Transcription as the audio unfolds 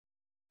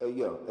Hey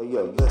yo,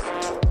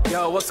 listen.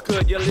 Yo, what's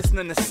good? You're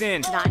listening to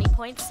Sin.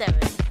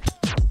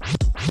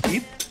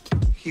 90.7.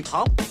 Hip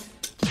hop?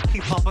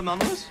 Hip hop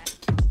Anonymous?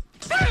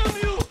 Damn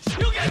you!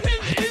 You get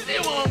him easy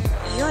one!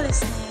 You're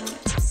listening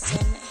to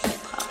Sin Hip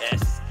Hop.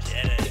 Let's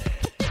get it.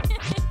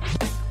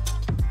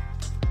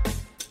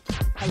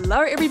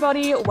 Hello,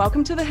 everybody.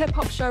 Welcome to the Hip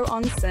Hop Show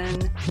on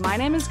Sin. My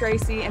name is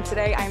Gracie, and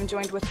today I am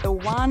joined with the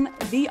one,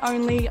 the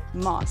only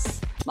Moss.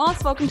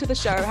 Moss, welcome to the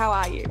show. How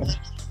are you?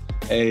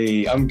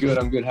 Hey, I'm good.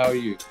 How are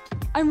you?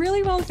 I'm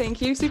really well,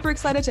 thank you. Super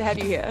excited to have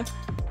you here.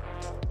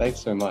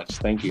 Thanks so much.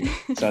 Thank you.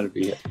 Excited to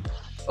be here.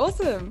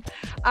 Awesome.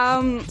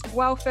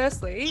 Well,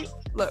 firstly,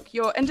 look,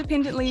 your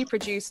independently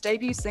produced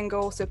debut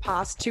single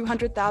surpassed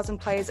 200,000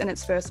 plays in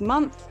its first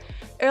month.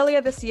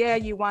 Earlier this year,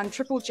 you won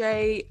Triple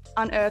J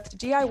Unearthed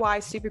DIY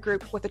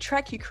Supergroup with a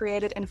track you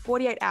created in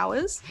 48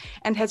 hours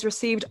and has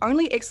received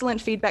only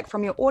excellent feedback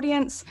from your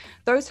audience,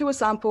 those who were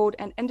sampled,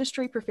 and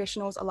industry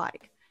professionals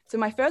alike. So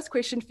my first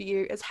question for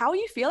you is, how are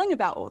you feeling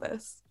about all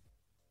this?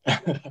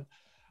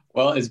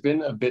 Well, it's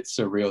been a bit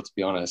surreal, to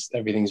be honest.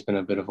 Everything's been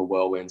a bit of a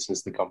whirlwind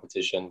since the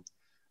competition.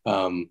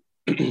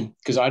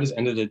 Because I just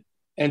entered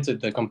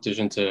the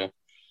competition to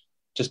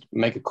just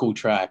make a cool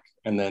track.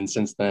 And then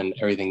since then,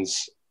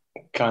 everything's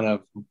kind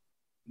of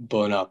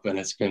blown up and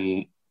it's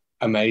been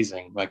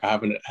amazing. Like, I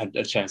haven't had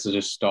a chance to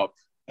just stop.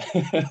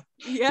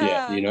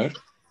 Yeah, you know?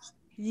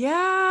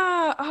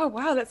 Yeah. Oh,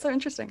 wow. That's so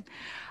interesting.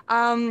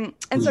 And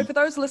so for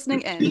those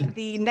listening in,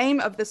 the name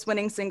of this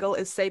winning single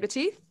is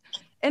Saberteeth.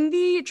 In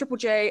the Triple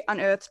J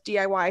Unearthed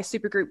DIY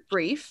Supergroup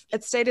brief,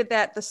 it stated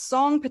that the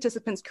song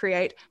participants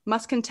create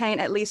must contain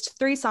at least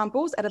 3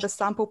 samples out of the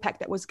sample pack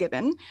that was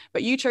given,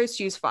 but you chose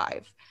to use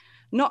 5.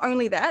 Not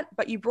only that,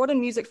 but you brought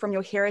in music from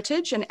your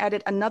heritage and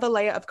added another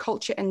layer of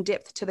culture and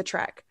depth to the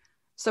track.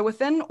 So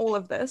within all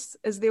of this,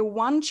 is there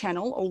one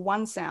channel or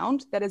one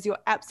sound that is your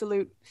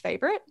absolute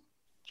favorite?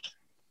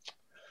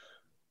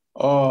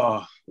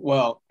 Oh,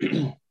 well,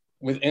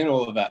 within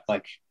all of that,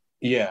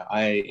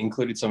 I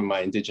included some of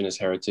my Indigenous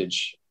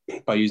heritage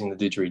by using the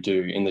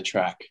didgeridoo in the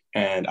track.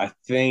 And I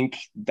think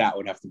that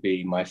would have to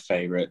be my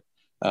favorite,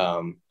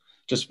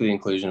 just for the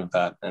inclusion of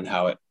that and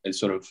how it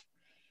sort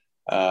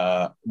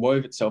of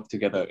wove itself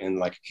together in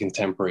like a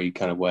contemporary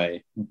kind of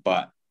way.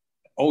 But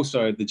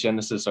also the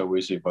Genesis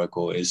Owusu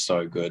vocal is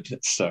so good.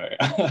 So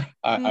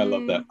I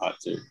love that part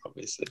too,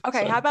 obviously.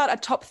 Okay, so. How about a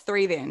top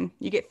 3 then?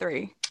 You get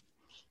 3.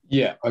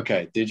 Yeah,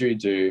 okay.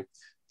 Didgeridoo,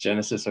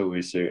 Genesis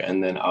Owusu,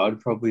 and then I would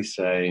probably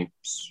say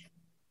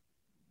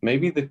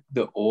maybe the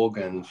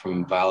organ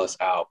from Vallis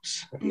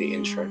Alps in the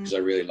intro, because I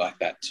really like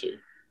that too.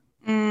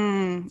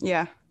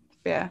 Yeah,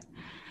 fair.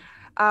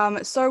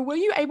 So were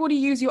you able to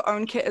use your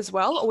own kit as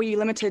well, or were you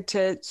limited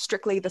to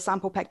strictly the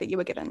sample pack that you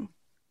were given?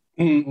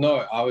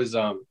 No, I was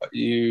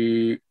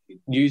you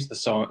use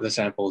the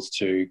samples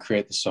to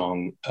create the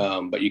song,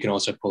 but you can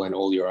also pull in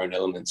all your own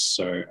elements.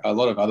 So a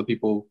lot of other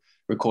people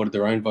recorded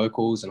their own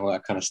vocals and all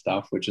that kind of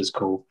stuff, which is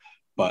cool.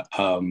 But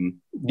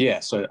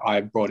so I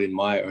brought in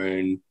my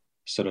own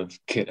sort of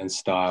kit and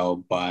style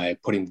by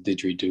putting the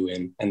didgeridoo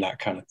in and that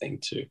kind of thing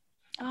too.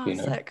 Oh,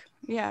 sick.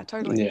 Yeah,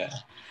 totally.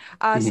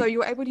 Yeah. So you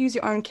were able to use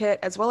your own kit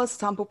as well as a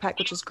sample pack,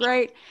 which is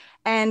great.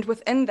 And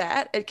within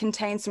that, it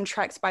contains some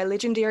tracks by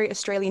legendary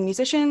Australian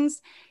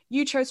musicians.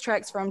 You chose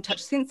tracks from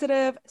Touch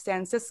Sensitive,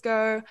 San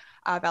Cisco,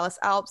 Vallis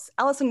Alps,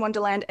 Alice in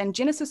Wonderland, and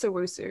Genesis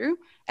Owusu.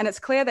 And it's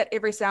clear that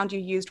every sound you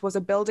used was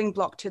a building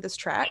block to this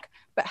track.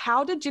 But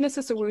how did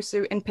Genesis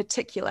Owusu in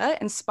particular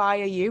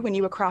inspire you when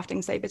you were crafting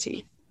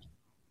Saberteeth?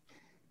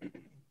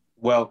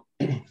 Well,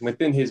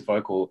 within his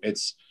vocal,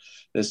 there's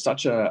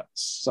such a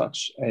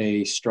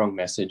strong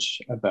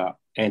message about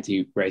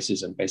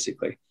anti-racism,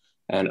 basically,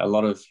 and a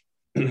lot of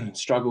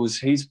struggles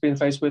he's been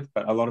faced with,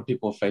 but a lot of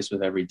people are faced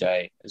with every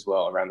day as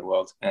well around the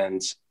world.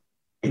 And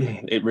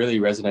it really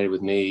resonated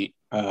with me.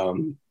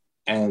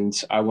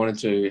 And I wanted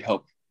to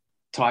help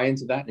tie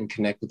into that and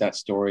connect with that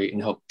story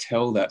and help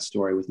tell that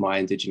story with my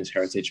Indigenous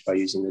heritage by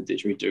using the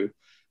didgeridoo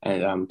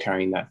and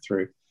carrying that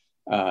through.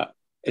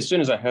 As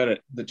soon as I heard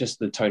it, just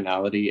the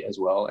tonality as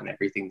well and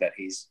everything that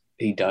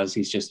he does,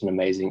 he's just an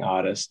amazing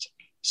artist.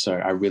 So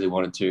I really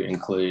wanted to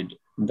include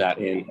that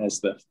in as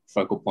the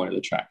focal point of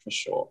the track for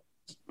sure.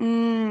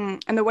 And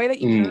the way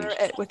that you pair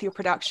it with your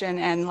production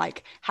and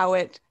like how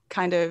it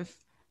kind of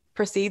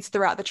proceeds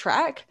throughout the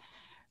track.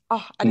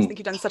 Oh, I just think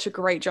you've done such a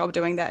great job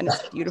doing that, and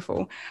it's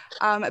beautiful.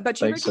 But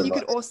do you reckon you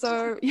could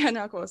also,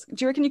 of course.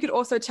 Do you reckon you could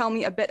also tell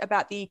me a bit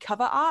about the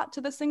cover art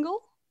to the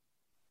single?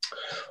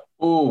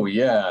 Oh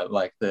yeah,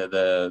 like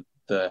the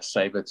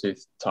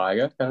saber-toothed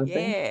tiger kind of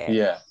thing.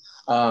 Yeah.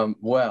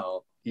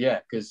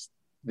 Because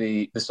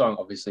the song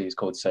obviously is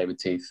called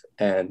Saberteeth,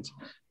 and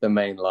the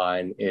main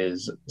line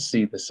is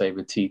 "See the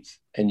saber teeth,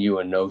 and you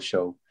are no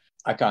show."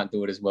 I can't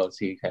do it as well as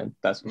he can,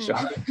 that's for sure.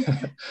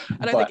 I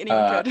don't think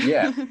anyone could.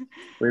 Yeah,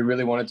 we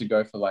really wanted to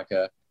go for like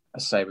a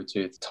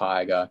saber-toothed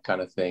tiger kind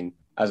of thing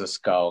as a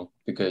skull,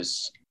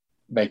 because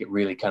make it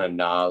really kind of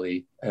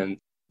gnarly and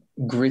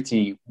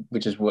gritty,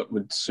 which is what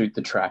would suit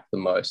the track the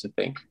most, I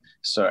think.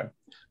 So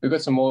we've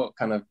got some more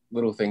kind of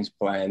little things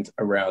planned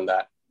around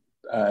that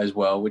as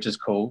well, which is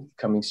cool,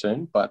 coming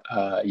soon. But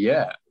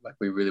yeah, like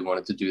we really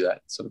wanted to do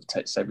that sort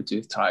of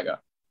saber-tooth tiger,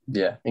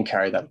 yeah, and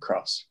carry that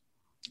across.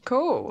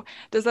 Cool.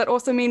 Does that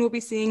also mean we'll be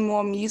seeing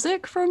more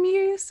music from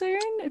you soon?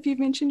 If you've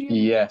mentioned you.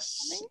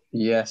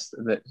 Yes,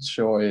 that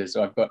sure is.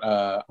 I've got.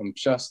 I'm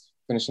just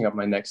finishing up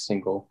my next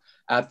single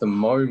at the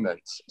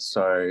moment,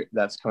 so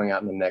that's coming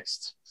out in the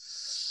next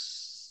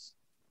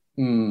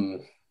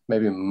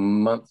maybe a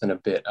month and a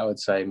bit. I would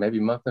say maybe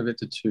a month and a bit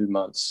to 2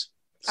 months.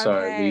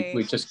 So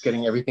we're just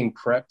getting everything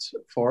prepped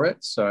for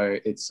it. So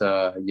it's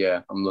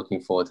yeah, I'm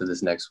looking forward to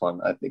this next one.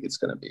 I think it's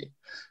gonna be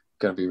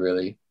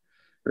really,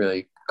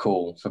 really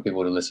cool for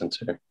people to listen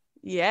to.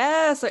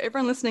 Yeah, so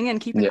everyone listening in,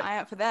 keep an eye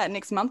out for that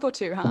next month or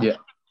two, huh?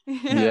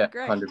 Yeah,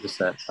 great.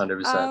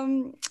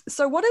 100%.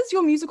 So what is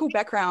your musical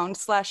background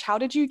 / how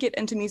did you get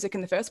into music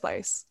in the first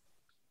place?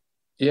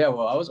 Yeah,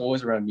 well, I was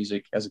always around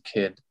music as a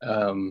kid.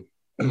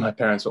 My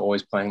parents were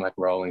always playing like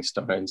Rolling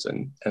Stones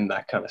and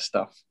that kind of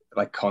stuff,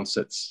 like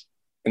concerts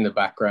in the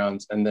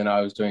background. And then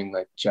I was doing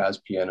like jazz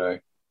piano.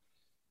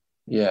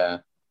 Yeah.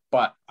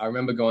 But I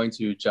remember going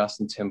to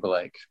Justin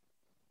Timberlake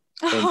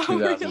in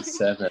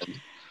 2007.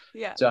 Really?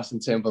 Yeah. Justin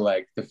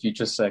Timberlake, the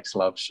Future Sex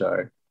Love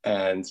Show,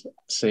 and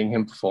seeing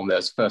him perform there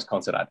was the first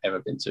concert I'd ever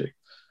been to.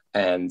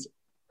 And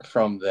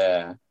from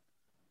there,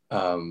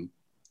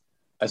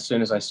 as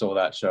soon as I saw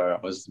that show,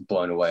 I was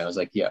blown away. I was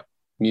like, yeah,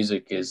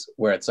 music is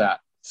where it's at.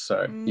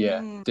 So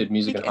yeah, did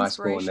music in high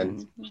school, and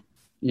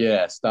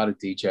then started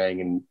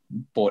DJing and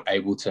bought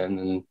Ableton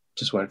and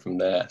just went from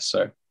there.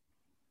 So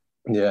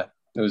yeah,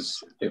 it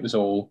was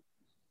all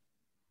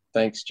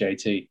thanks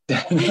JT.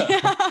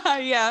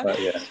 Yeah. But,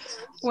 yeah.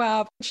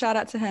 Wow, shout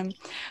out to him.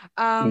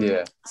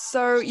 Yeah.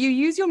 So you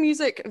use your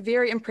music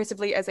very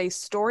impressively as a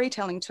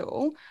storytelling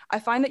tool. I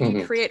find that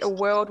you create a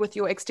world with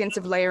your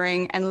extensive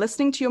layering, and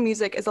listening to your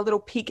music is a little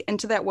peek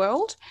into that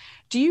world.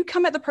 Do you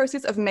come at the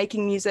process of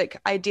making music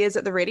ideas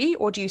at the ready,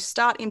 or do you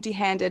start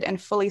empty-handed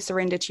and fully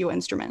surrender to your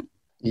instrument?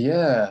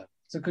 Yeah,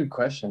 it's a good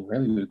question.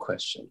 Really good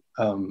question.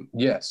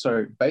 Yeah,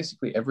 so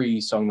basically every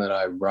song that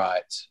I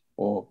write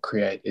or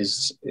create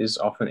is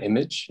off an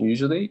image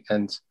usually,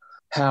 and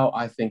how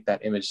I think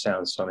that image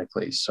sounds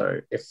sonically.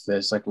 So if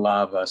there's like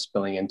lava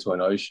spilling into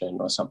an ocean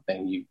or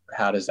something,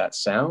 how does that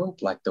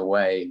sound? Like the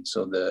waves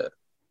or the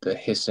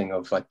hissing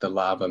of like the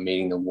lava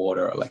meeting the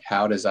water, or like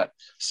how does that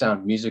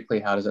sound musically?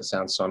 How does that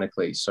sound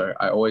sonically? So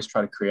I always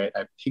try to create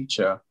a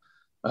picture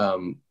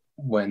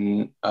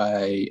when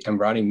I am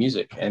writing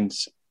music, and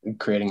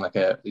creating like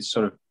it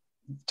sort of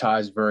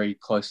ties very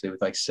closely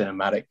with like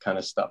cinematic kind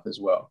of stuff as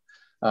well.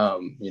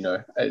 You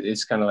know,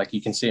 it's kind of like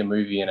you can see a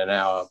movie in an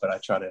hour, but I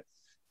try to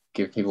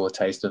give people a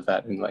taste of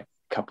that in like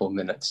a couple of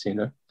minutes, you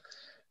know.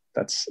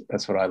 That's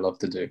what I love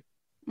to do.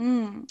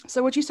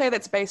 So would you say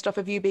that's based off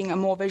of you being a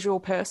more visual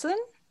person?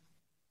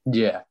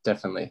 Yeah,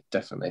 definitely.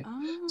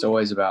 It's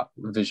always about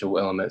visual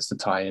elements to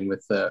tie in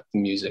with the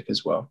music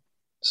as well.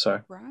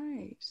 So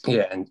right.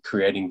 Yeah, and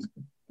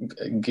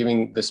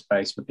giving the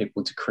space for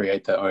people to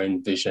create their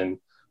own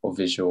vision or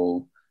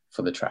visual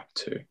for the track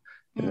too,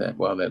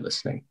 while they're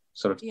listening,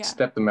 sort of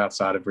step them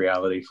outside of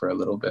reality for a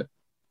little bit,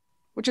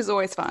 which is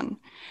always fun.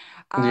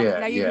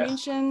 Now you've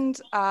mentioned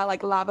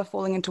like lava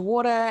falling into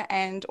water,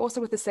 and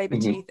also with the saber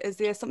teeth, is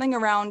there something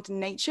around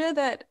nature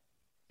that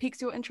piques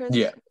your interest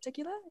in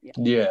particular?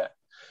 Yeah,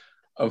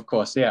 of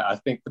course. Yeah, I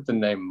think with the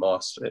name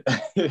Moss,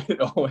 it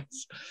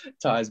always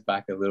ties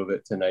back a little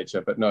bit to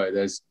nature. But no,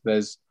 there's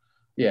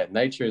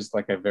nature is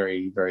like a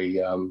very,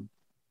 very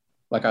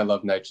like I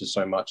love nature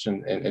so much,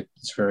 and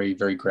it's very,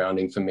 very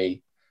grounding for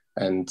me.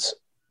 And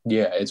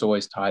yeah, it's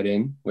always tied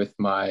in with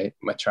my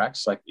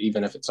tracks, like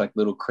even if it's like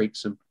little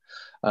creaks of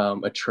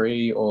a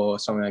tree or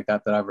something like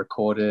that I've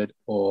recorded,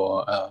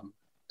 or I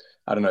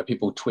don't know,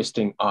 people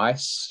twisting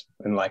ice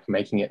and like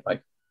making it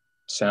like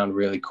sound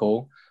really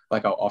cool.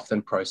 Like I'll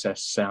often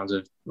process sounds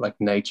of like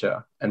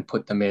nature and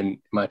put them in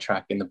my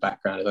track in the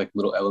background, like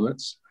little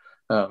elements.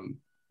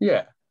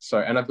 So,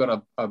 and I've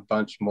got a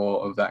bunch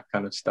more of that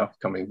kind of stuff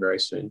coming very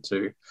soon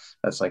too.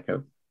 That's like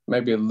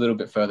maybe a little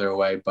bit further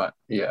away, but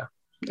yeah,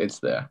 it's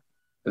there.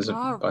 There's a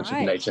bunch of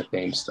nature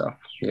themed stuff.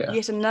 Yeah.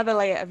 Yet another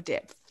layer of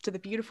depth to the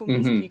beautiful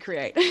music you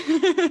create.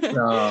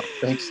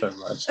 Thanks so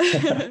much.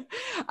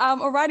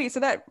 Alrighty, so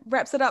that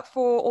wraps it up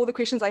for all the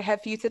questions I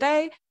have for you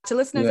today. To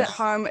listeners at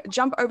home,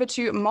 jump over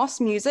to Moss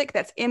Music,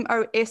 that's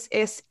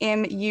MOSSMUZIC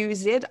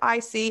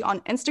on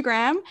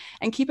Instagram,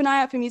 and keep an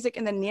eye out for music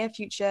in the near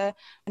future.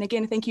 And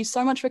again, thank you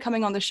so much for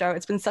coming on the show.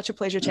 It's been such a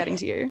pleasure chatting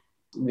to you.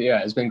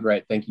 Yeah, it's been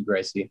great. Thank you,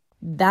 Gracie.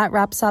 That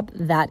wraps up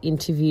that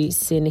interview,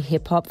 SYN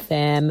Hip Hop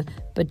fam.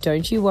 But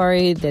don't you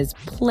worry, there's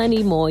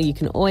plenty more. You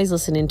can always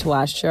listen into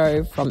our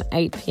show from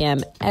 8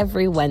 p.m.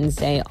 every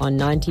Wednesday on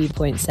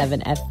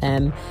 90.7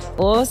 FM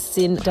or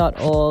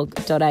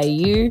syn.org.au.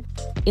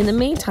 In the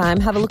meantime,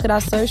 have a look at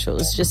our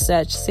socials. Just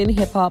search SYN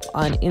Hip Hop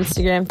on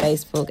Instagram,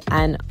 Facebook,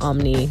 and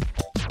Omni.